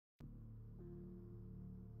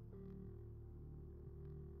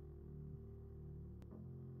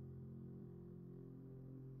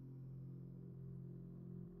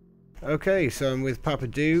Okay, so I'm with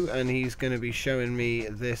PapaDew, and he's going to be showing me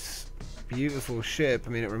this beautiful ship. I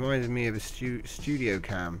mean, it reminds me of a studio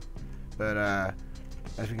cam, but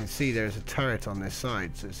as we can see, there's a turret on this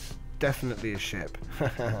side, so it's definitely a ship.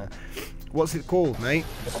 What's it called, mate?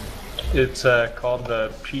 It's called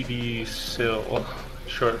the PVEcyl,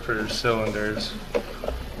 short for cylinders.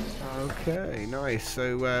 Okay, nice.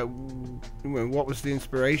 So, what was the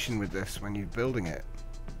inspiration with this when you're building it?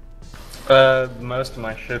 Most of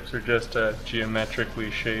my ships are just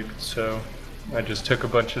geometrically shaped, so I just took a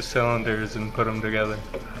bunch of cylinders and put them together.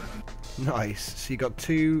 Nice. So you got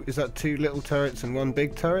two, is that two little turrets and one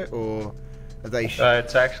big turret, or are they...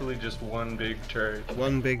 It's actually just one big turret.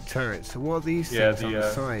 One big turret. So what are these things on the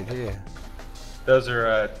side here? Those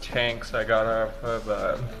are tanks I got off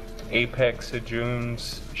of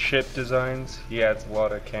PVEcyl's ship designs. He adds a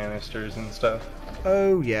lot of canisters and stuff.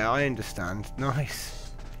 Oh yeah, I understand. Nice.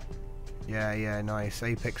 Yeah, nice.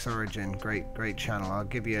 Apex Origin, great channel. I'll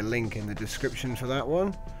give you a link in the description for that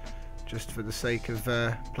one, just for the sake of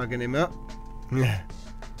plugging him up. Yeah.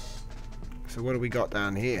 So what do we got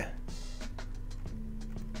down here?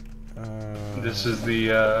 This is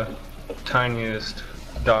the tiniest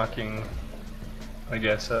docking, I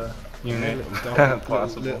guess, unit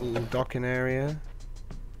possible. Little docking area.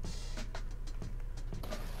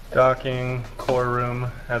 Docking, core room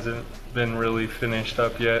hasn't been really finished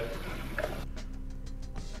up yet.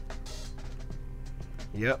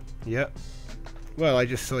 Yep. Well, I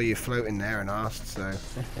just saw you floating there and asked, so.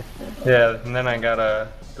 Yeah, and then I got a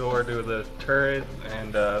door to the turret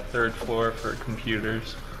and a third floor for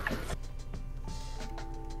computers.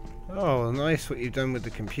 Oh, nice what you've done with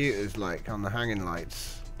the computers, like on the hanging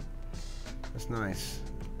lights. That's nice.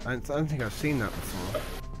 I don't think I've seen that before.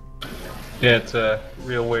 Yeah, it's a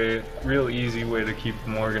real easy way to keep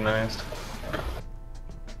them organized.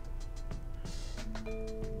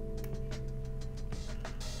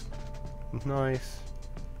 Nice.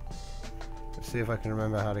 Let's see if I can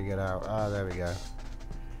remember how to get out. Ah, there we go.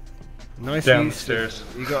 Nice downstairs.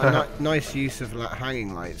 You got a nice use of like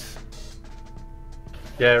hanging lights.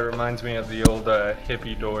 Yeah, it reminds me of the old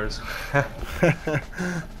hippie doors.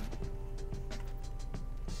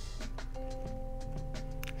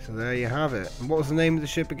 So there you have it. And what was the name of the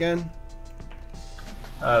ship again?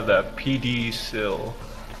 The PVEcyl.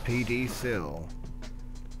 PVEcyl.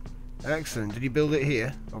 Excellent. Did you build it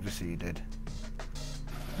here? Obviously you did.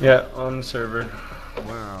 Yeah, on the server.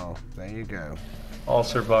 Wow, there you go. All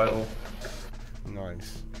survival.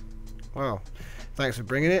 Nice. Well, thanks for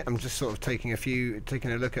bringing it. I'm just sort of taking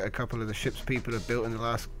a look at a couple of the ships people have built in the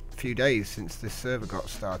last few days since this server got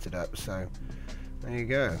started up. So there you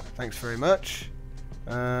go. Thanks very much.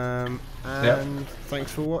 And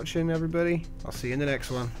thanks for watching, everybody. I'll see you in the next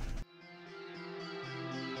one.